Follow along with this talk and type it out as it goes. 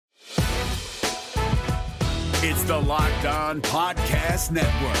It's the Locked On Podcast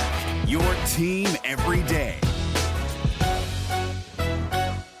Network, your team every day.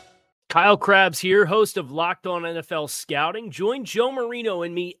 Kyle Krabs here, host of Locked On NFL Scouting. Join Joe Marino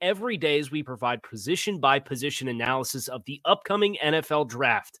and me every day as we provide position-by-position analysis of the upcoming NFL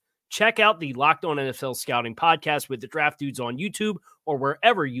Draft. Check out the Locked On NFL Scouting podcast with the Draft Dudes on YouTube or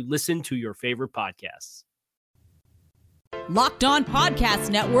wherever you listen to your favorite podcasts. Locked On Podcast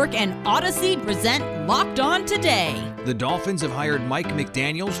Network and Odyssey present Locked On Today. The Dolphins have hired Mike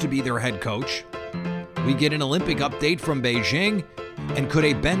McDaniel to be their head coach. We get an Olympic update from Beijing. And could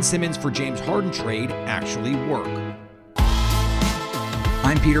a Ben Simmons for James Harden trade actually work?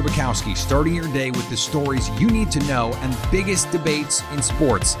 I'm Peter Bukowski, starting your day with the stories you need to know and biggest debates in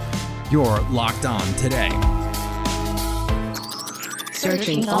sports. You're Locked On Today.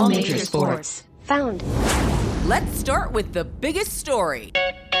 Searching all major sports. Found. Let's start with the biggest story.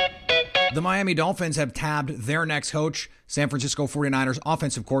 The Miami Dolphins have tabbed their next coach, San Francisco 49ers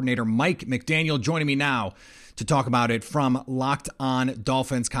offensive coordinator Mike McDaniel, joining me now to talk about it from Locked On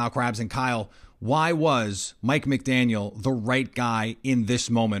Dolphins. Kyle Krabs. And Kyle, why was Mike McDaniel the right guy in this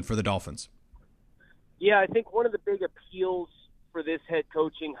moment for the Dolphins? Yeah, I think one of the big appeals for this head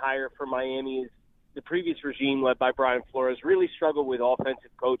coaching hire for Miami is the previous regime led by Brian Flores really struggled with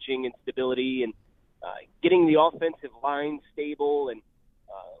offensive coaching and stability and getting the offensive line stable, and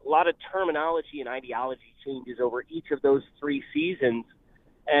a lot of terminology and ideology changes over each of those 3 seasons.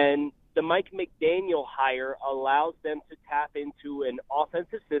 And the Mike McDaniel hire allows them to tap into an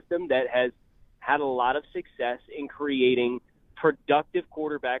offensive system that has had a lot of success in creating productive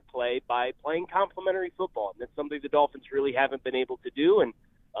quarterback play by playing complementary football. And that's something the Dolphins really haven't been able to do. And,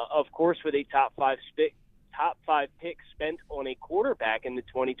 of course, with a top five pick spent on a quarterback in the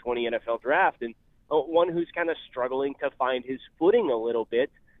 2020 NFL Draft, and one who's kind of struggling to find his footing a little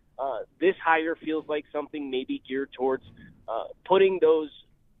bit, this hire feels like something maybe geared towards putting those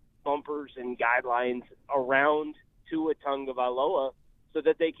bumpers and guidelines around Tua Tagovailoa so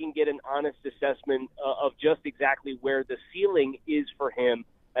that they can get an honest assessment of just exactly where the ceiling is for him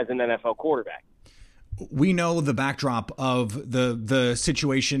as an NFL quarterback. We know the backdrop of the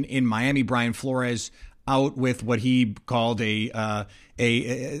situation in Miami. Brian Flores out with what he called a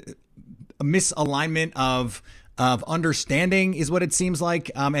misalignment of understanding is what it seems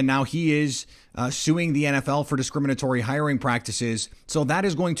like. And now he is suing the NFL for discriminatory hiring practices. So that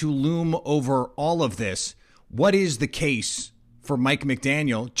is going to loom over all of this. What is the case for Mike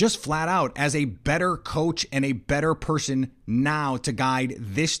McDaniel, just flat out as a better coach and a better person now to guide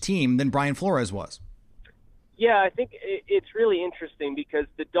this team than Brian Flores was? Yeah, I think it's really interesting because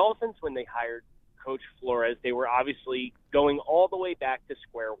the Dolphins, when they hired Coach Flores, they were obviously going all the way back to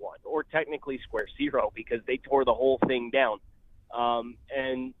square one, or technically square zero, because they tore the whole thing down.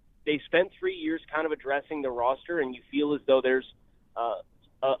 And they spent 3 years kind of addressing the roster, and you feel as though there's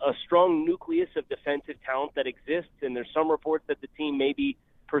a strong nucleus of defensive talent that exists, and there's some reports that the team may be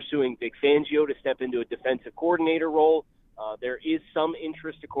pursuing Vic Fangio to step into a defensive coordinator role. There is some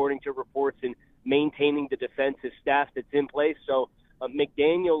interest, according to reports, in maintaining the defensive staff that's in place. So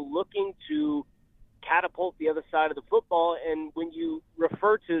McDaniel looking to catapult the other side of the football. And when you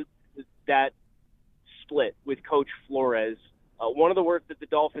refer to that split with Coach Flores, one of the words that the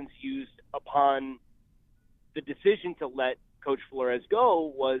Dolphins used upon the decision to let Coach Flores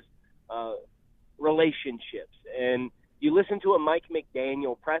go was relationships. And you listen to a Mike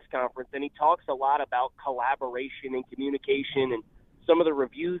McDaniel press conference, and he talks a lot about collaboration and communication, and some of the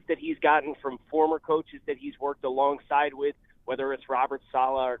reviews that he's gotten from former coaches that he's worked alongside with, whether it's Robert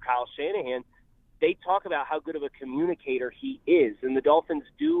Saleh or Kyle Shanahan. They talk about how good of a communicator he is, and the Dolphins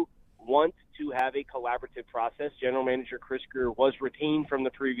do want to have a collaborative process. General Manager Chris Grier was retained from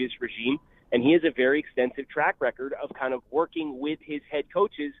the previous regime, and he has a very extensive track record of kind of working with his head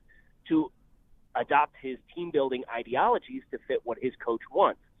coaches to adopt his team-building ideologies to fit what his coach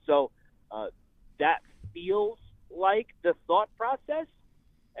wants. So that feels like the thought process,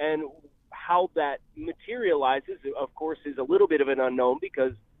 and how that materializes, of course, is a little bit of an unknown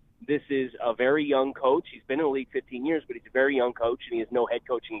because this is a very young coach. He's been in the league 15 years, but he's a very young coach, and he has no head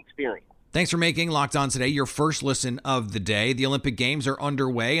coaching experience. Thanks for making Locked On Today your first listen of the day. The Olympic Games are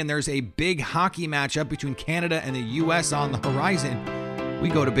underway, and there's a big hockey matchup between Canada and the U.S. on the horizon. We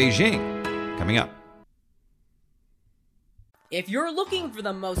go to Beijing coming up. If you're looking for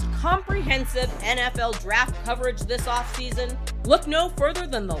the most comprehensive NFL draft coverage this offseason, look no further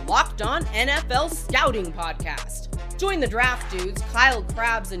than the Locked On NFL Scouting Podcast. Join the Draft Dudes, Kyle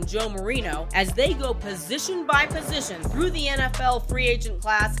Krabs and Joe Marino, as they go position by position through the NFL free agent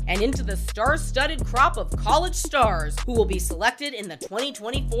class and into the star-studded crop of college stars who will be selected in the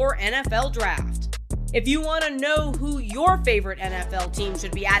 2024 NFL Draft. If you want to know who your favorite NFL team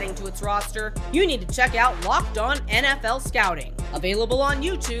should be adding to its roster, you need to check out Locked On NFL Scouting, available on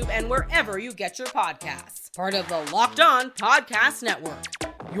YouTube and wherever you get your podcasts. Part of the Locked On Podcast Network,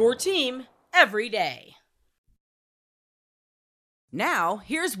 your team every day. Now,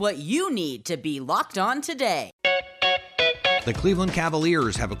 here's what you need to be locked on today. The Cleveland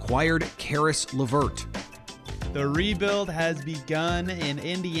Cavaliers have acquired Caris LeVert. The rebuild has begun in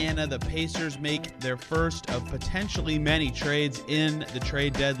Indiana. The Pacers make their first of potentially many trades in the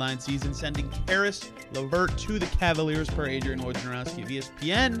trade deadline season, sending Caris LeVert to the Cavaliers per Adrian Wojnarowski of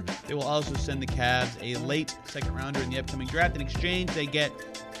ESPN. They will also send the Cavs a late second rounder in the upcoming draft. In exchange, they get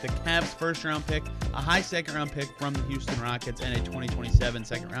the Cavs' first-round pick, a high second-round pick from the Houston Rockets, and a 2027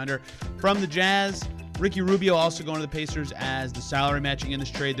 second-rounder from the Jazz. Ricky Rubio also going to the Pacers as the salary matching in this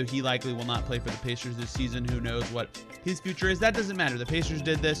trade, though he likely will not play for the Pacers this season. Who knows what his future is? That doesn't matter. The Pacers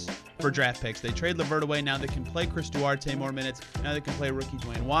did this for draft picks. They trade LeVert away. Now they can play Chris Duarte more minutes. Now they can play rookie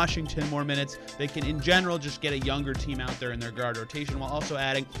Dwayne Washington more minutes. They can, in general, just get a younger team out there in their guard rotation while also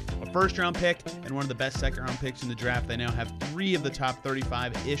adding a first-round pick and one of the best second-round picks in the draft. They now have 3 of the top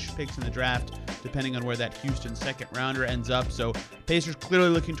 35-ish picks in the draft, depending on where that Houston second-rounder ends up. So Pacers clearly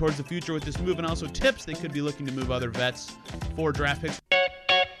looking towards the future with this move, and also tips they could be looking to move other vets for draft picks.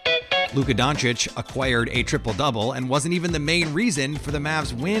 Luka Doncic acquired a triple-double and wasn't even the main reason for the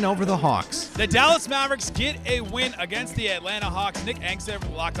Mavs' win over the Hawks. The Dallas Mavericks get a win against the Atlanta Hawks. Nick Angster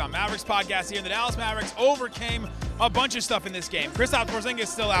from the Locked On Mavericks podcast here. The Dallas Mavericks overcame a bunch of stuff in this game. Kristaps Porzingis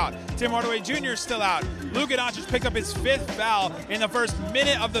still out. Tim Hardaway Jr. still out. Luka Doncic picked up his 5th foul in the first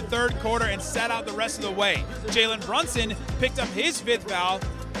minute of the third quarter and sat out the rest of the way. Jalen Brunson picked up his 5th foul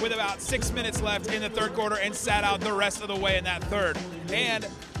with about 6 minutes left in the third quarter and sat out the rest of the way in that third. And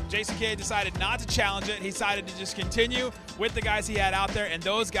Jason Kidd decided not to challenge it. He decided to just continue with the guys he had out there, and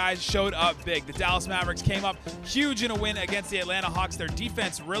those guys showed up big. The Dallas Mavericks came up huge in a win against the Atlanta Hawks. Their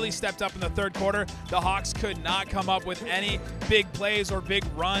defense really stepped up in the third quarter. The Hawks could not come up with any big plays or big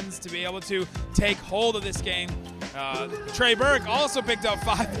runs to be able to take hold of this game. Trey Burke also picked up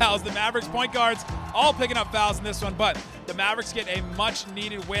 5 fouls. The Mavericks point guards all picking up fouls in this one, but the Mavericks get a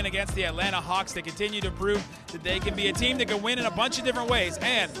much-needed win against the Atlanta Hawks. They continue to prove that they can be a team that can win in a bunch of different ways,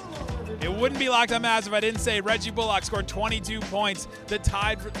 and it wouldn't be Locked On Mavs if I didn't say Reggie Bullock scored 22 points, that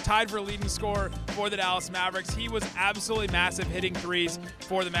tied for leading scorer for the Dallas Mavericks. He was absolutely massive, hitting threes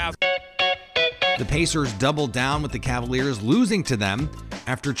for the Mavs. The Pacers doubled down with the Cavaliers, losing to them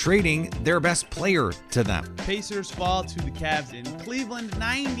after trading their best player to them. Pacers fall to the Cavs in Cleveland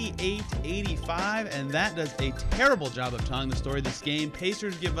 98-85, and that does a terrible job of telling the story of this game.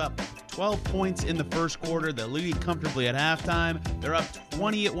 Pacers give up 12 points in the first quarter. They're leading comfortably at halftime. They're up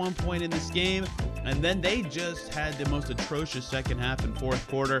 20 at one point in this game. And then they just had the most atrocious second half and fourth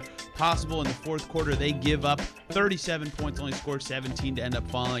quarter possible. In the fourth quarter, they give up 37 points, only scored 17 to end up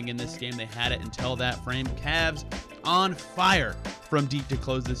falling in this game. They had it until that frame. Cavs on fire from deep to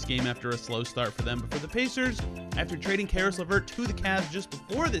close this game after a slow start for them. But for the Pacers, after trading Caris LeVert to the Cavs just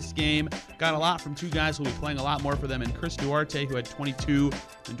before this game, got a lot from 2 guys who will be playing a lot more for them, and Chris Duarte, who had 22,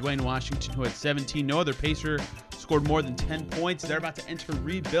 and Dwayne Washington, who had 17. No other Pacer scored more than 10 points. They're about to enter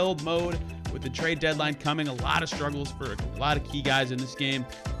rebuild mode with the trade deadline coming. A lot of struggles for a lot of key guys in this game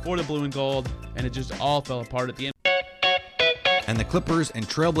for the blue and gold, and it just all fell apart at the end. And the Clippers and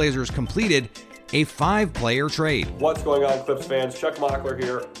Trailblazers completed a 5-player trade. What's going on, Clips fans? Chuck Mockler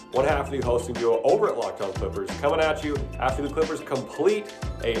here, one half of the hosting duo over at Locked On Clippers, coming at you after the Clippers complete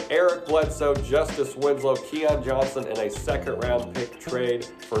a Eric Bledsoe, Justice Winslow, Keon Johnson, and a second-round pick trade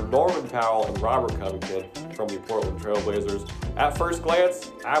for Norman Powell and Robert Covington from the Portland Trailblazers. At first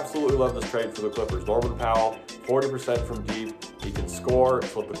glance, absolutely love this trade for the Clippers. Norman Powell, 40% from deep. He can score.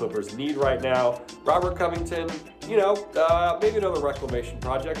 It's what the Clippers need right now. Robert Covington, maybe another reclamation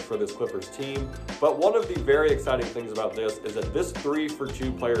project for this Clippers team. But one of the very exciting things about this is that this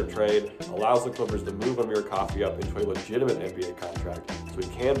 3-for-2 player trade allows the Clippers to move Amir Coffey up into a legitimate NBA contract so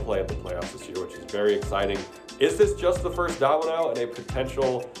he can play at the playoffs this year, which is very exciting. Is this just the first domino in a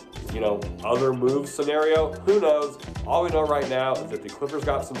potential, other move scenario? Who knows? All we know right now is that the Clippers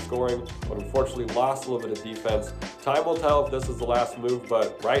got some scoring, but unfortunately lost a little bit of defense. Time will tell if this is the last move,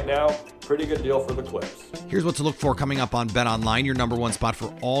 but right now, pretty good deal for the Clips. Here's what to look for coming up on BetOnline, your number one spot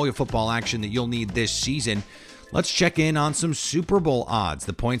for all your football action that you'll need this season. Let's check in on some Super Bowl odds.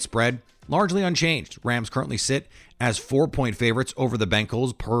 The point spread, largely unchanged. Rams currently sit as 4-point favorites over the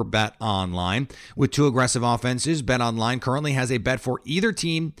Bengals per BetOnline. With 2 aggressive offenses, BetOnline currently has a bet for either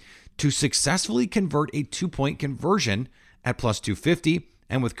team to successfully convert a 2-point conversion at plus 250.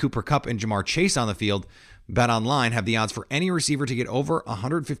 And with Cooper Kupp and Jamar Chase on the field, BetOnline have the odds for any receiver to get over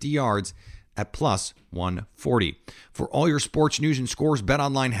 150 yards at plus 140. For all your sports news and scores,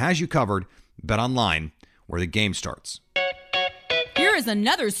 BetOnline has you covered. BetOnline, where the game starts. Here is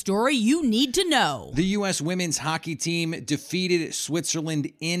another story you need to know. The U.S. women's hockey team defeated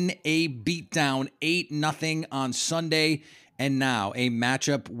Switzerland in a beatdown, 8-0 on Sunday. And now a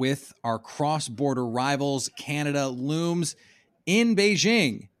matchup with our cross-border rivals, Canada, looms in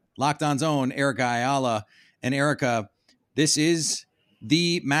Beijing. Locked On's own Erica Ayala. And Erica, this is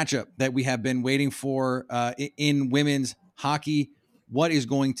the matchup that we have been waiting for in women's hockey. What is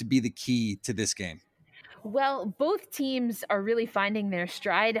going to be the key to this game? Well, both teams are really finding their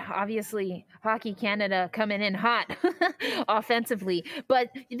stride. Obviously, Hockey Canada coming in hot offensively, but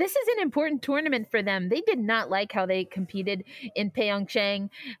this is an important tournament for them. They did not like how they competed in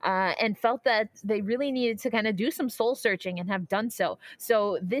Pyeongchang and felt that they really needed to kind of do some soul searching and have done so.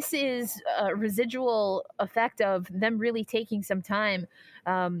 So this is a residual effect of them really taking some time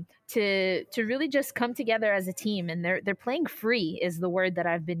to really just come together as a team, and they're playing free is the word that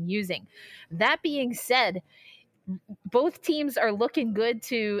I've been using. That being said, both teams are looking good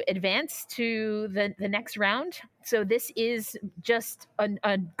to advance to the next round. So this is just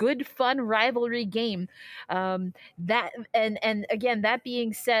a good, fun rivalry game. That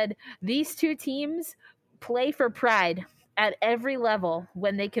being said, these two teams play for pride at every level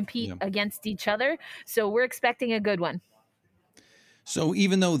when they compete against each other. So we're expecting a good one. So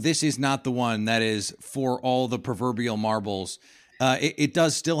even though this is not the one that is for all the proverbial marbles, it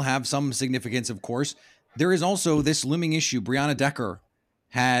does still have some significance, of course. There is also this looming issue. Brianna Decker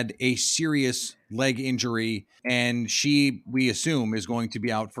had a serious leg injury, and she, we assume, is going to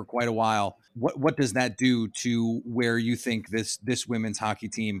be out for quite a while. What does that do to where you think this women's hockey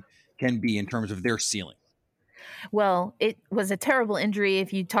team can be in terms of their ceiling? Well, it was a terrible injury.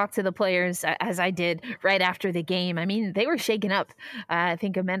 If you talk to the players, as I did right after the game, I mean, they were shaken up. I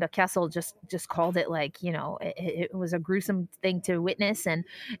think Amanda Kessel just called it like, it was a gruesome thing to witness. And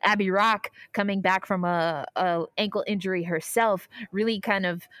Abby Rock, coming back from a ankle injury herself, really kind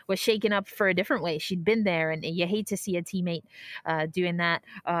of was shaken up for a different way. She'd been there, and you hate to see a teammate doing that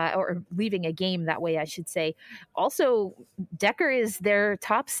or leaving a game that way, I should say. Also, Decker is their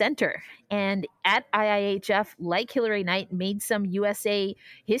top center, and at IIHF, like Hillary Knight, made some USA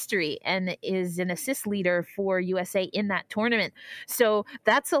history and is an assist leader for USA in that tournament. So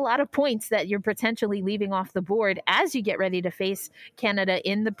that's a lot of points that you're potentially leaving off the board as you get ready to face Canada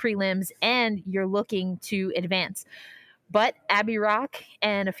in the prelims and you're looking to advance. But Abby Rock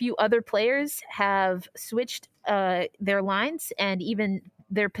and a few other players have switched their lines and even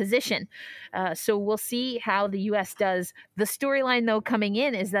their position. So we'll see how the U.S. does. The storyline, though, coming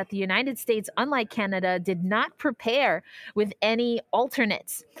in is that the United States, unlike Canada, did not prepare with any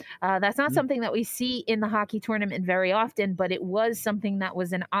alternates. That's not something that we see in the hockey tournament very often, but it was something that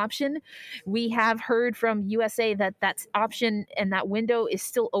was an option. We have heard from USA that option and that window is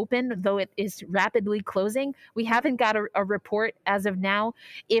still open, though it is rapidly closing. We haven't got a report as of now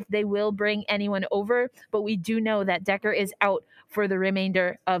if they will bring anyone over, but we do know that Decker is out for the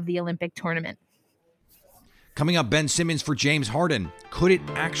remainder of the Olympic tournament. Coming up, Ben Simmons for James Harden. Could it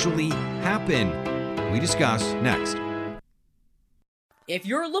actually happen? We discuss next. If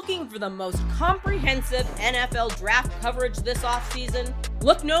you're looking for the most comprehensive NFL draft coverage this offseason,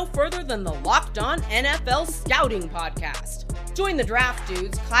 look no further than the Locked On NFL Scouting Podcast. Join the draft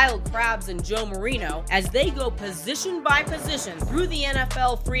dudes, Kyle Krabs and Joe Marino, as they go position by position through the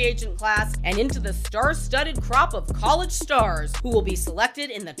NFL free agent class and into the star-studded crop of college stars who will be selected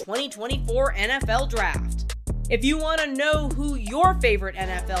in the 2024 NFL Draft. If you want to know who your favorite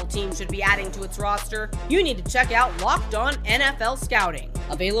NFL team should be adding to its roster, you need to check out Locked On NFL Scouting,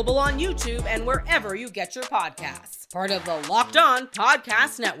 available on YouTube and wherever you get your podcasts. Part of the Locked On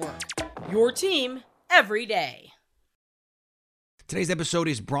Podcast Network, your team every day. Today's episode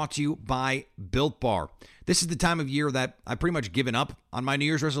is brought to you by Built Bar. This is the time of year that I've pretty much given up on my New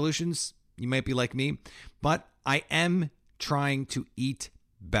Year's resolutions. You might be like me, but I am trying to eat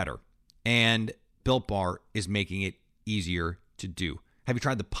better. And Built Bar is making it easier to do. Have you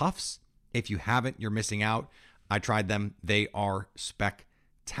tried the puffs? If you haven't, you're missing out. I tried them. They are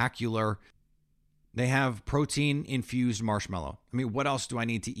spectacular. They have protein-infused marshmallow. I mean, what else do I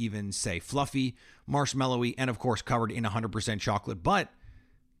need to even say? Fluffy, marshmallowy, and of course covered in 100% chocolate. But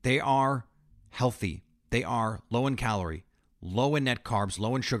they are healthy. They are low in calorie, low in net carbs,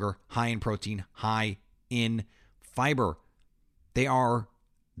 low in sugar, high in protein, high in fiber. They are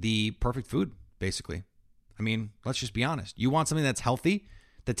the perfect food, basically. I mean, let's just be honest. You want something that's healthy,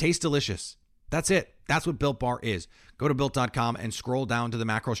 that tastes delicious. That's it. That's what Built Bar is. Go to Built.com and scroll down to the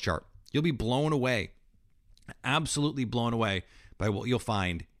macros chart. You'll be blown away, absolutely blown away by what you'll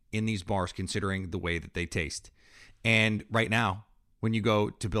find in these bars considering the way that they taste. And right now, when you go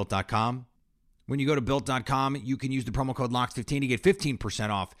to Built.com, you can use the promo code LOCKS15 to get 15%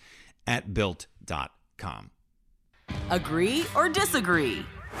 off at Built.com. Agree or disagree?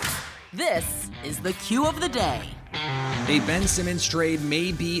 This is the cue of the day. A Ben Simmons trade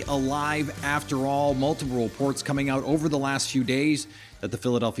may be alive after all. Multiple reports coming out over the last few days that the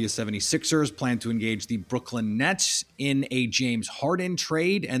Philadelphia 76ers plan to engage the Brooklyn Nets in a James Harden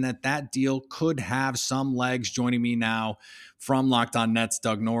trade, and that deal could have some legs. Joining me now from Locked On Nets,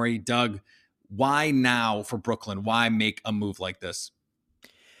 Doug Norrie. Doug, why now for Brooklyn? Why make a move like this?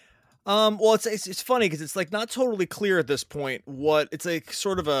 Well, it's funny because it's like not totally clear at this point what it's like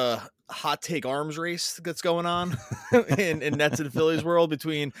sort of a hot take arms race that's going on in Nets and Phillies world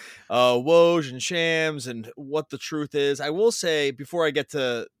between Woj and Shams and what the truth is. I will say before I get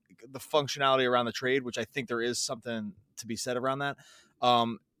to the functionality around the trade, which I think there is something to be said around that.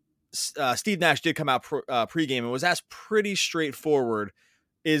 Steve Nash did come out pregame and was asked pretty straightforward,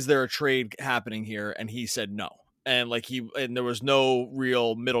 is there a trade happening here? And he said no. And there was no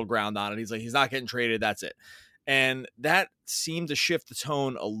real middle ground on it. He's like, he's not getting traded. That's it. And that seemed to shift the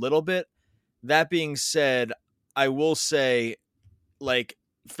tone a little bit. That being said, I will say like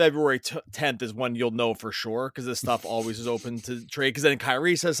February 10th is when you'll know for sure. Cause this stuff always is open to trade. Cause then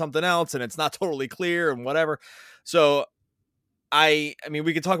Kyrie says something else and it's not totally clear and whatever. So I mean,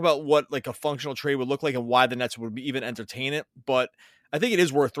 we could talk about what like a functional trade would look like and why the Nets would even entertain it, but I think it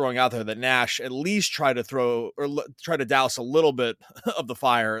is worth throwing out there that Nash at least try to douse a little bit of the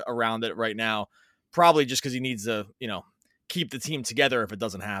fire around it right now, probably just because he needs to, keep the team together if it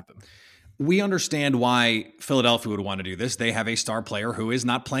doesn't happen. We understand why Philadelphia would want to do this. They have a star player who is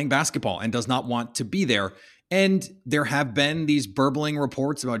not playing basketball and does not want to be there. And there have been these burbling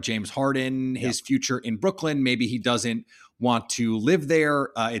reports about James Harden, his future in Brooklyn. Maybe he doesn't want to live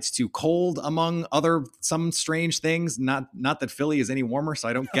there. It's too cold, among some strange things. Not that Philly is any warmer, so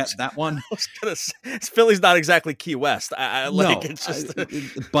I don't get that one. I was gonna say, Philly's not exactly Key West. It's just.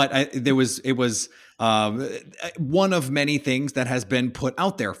 It was one of many things that has been put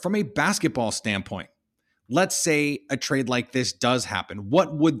out there from a basketball standpoint. Let's say a trade like this does happen.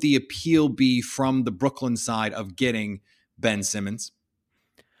 What would the appeal be from the Brooklyn side of getting Ben Simmons?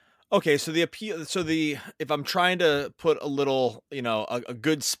 Okay, so if I'm trying to put a little, a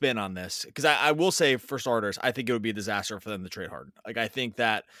good spin on this, because I will say for starters, I think it would be a disaster for them to trade Harden. Like I think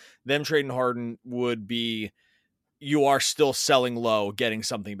that them trading Harden would be, you are still selling low, getting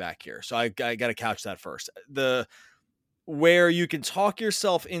something back here. So I got to couch that first. Where you can talk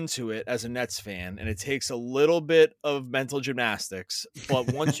yourself into it as a Nets fan, and it takes a little bit of mental gymnastics,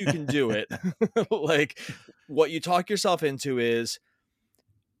 but once you can do it, like what you talk yourself into is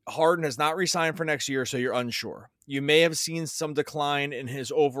Harden has not re-signed for next year, so you're unsure. You may have seen some decline in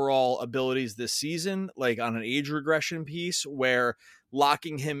his overall abilities this season, like on an age regression piece, where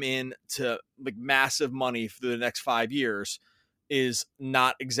locking him in to like massive money for the next 5 years is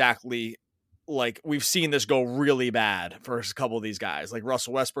not exactly like we've seen this go really bad for a couple of these guys. Like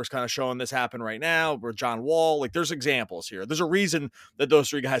Russell Westbrook's kind of showing this happen right now, or John Wall. Like there's examples here. There's a reason that those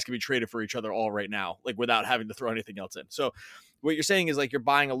three guys can be traded for each other all right now, like without having to throw anything else in. So what you're saying is like you're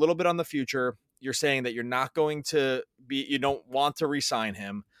buying a little bit on the future. You're saying that you're not going to be, you don't want to re-sign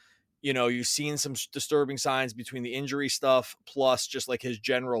him. You've seen some disturbing signs between the injury stuff plus just like his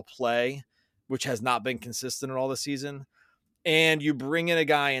general play, which has not been consistent at all this season. And you bring in a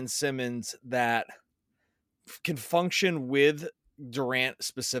guy in Simmons that can function with Durant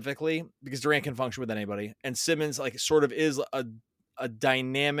specifically, because Durant can function with anybody. And Simmons like sort of is a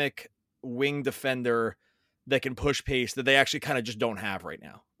dynamic wing defender that can push pace that they actually kind of just don't have right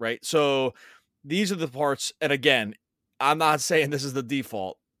now. Right. So these are the parts. And again, I'm not saying this is the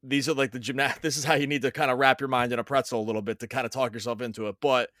default. These are like this is how you need to kind of wrap your mind in a pretzel a little bit to kind of talk yourself into it.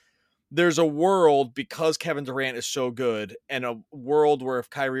 But there's a world, because Kevin Durant is so good, and a world where if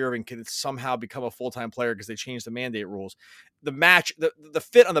Kyrie Irving can somehow become a full-time player because they changed the mandate rules, the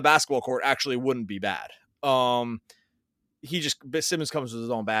fit on the basketball court actually wouldn't be bad. Simmons comes with his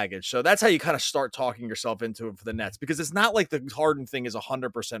own baggage. So that's how you kind of start talking yourself into it for the Nets, because it's not like the Harden thing is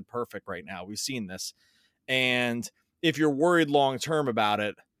 100% perfect right now. We've seen this. And if you're worried long-term about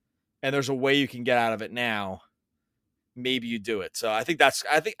it, and there's a way you can get out of it now, maybe you do it. So I think that's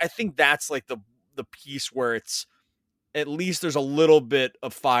like the piece where it's at least there's a little bit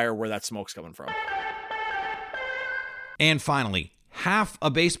of fire where that smoke's coming from. And finally, half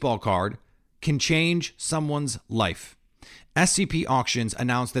a baseball card can change someone's life. SCP Auctions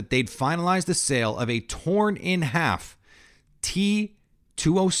announced that they'd finalized the sale of a torn in half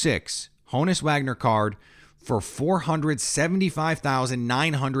T206 Honus Wagner card for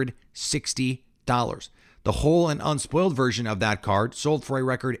 $475,960. The whole and unspoiled version of that card sold for a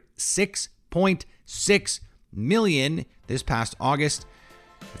record $6.6 million this past August.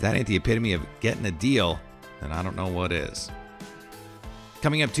 If that ain't the epitome of getting a deal, then I don't know what is.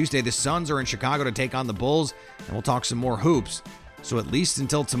 Coming up Tuesday, the Suns are in Chicago to take on the Bulls, and we'll talk some more hoops. So at least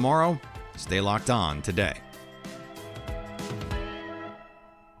until tomorrow, stay locked on today.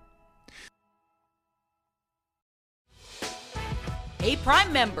 Hey,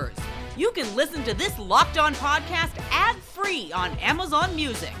 Prime members, you can listen to this Locked On podcast ad-free on Amazon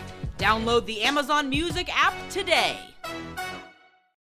Music. Download the Amazon Music app today.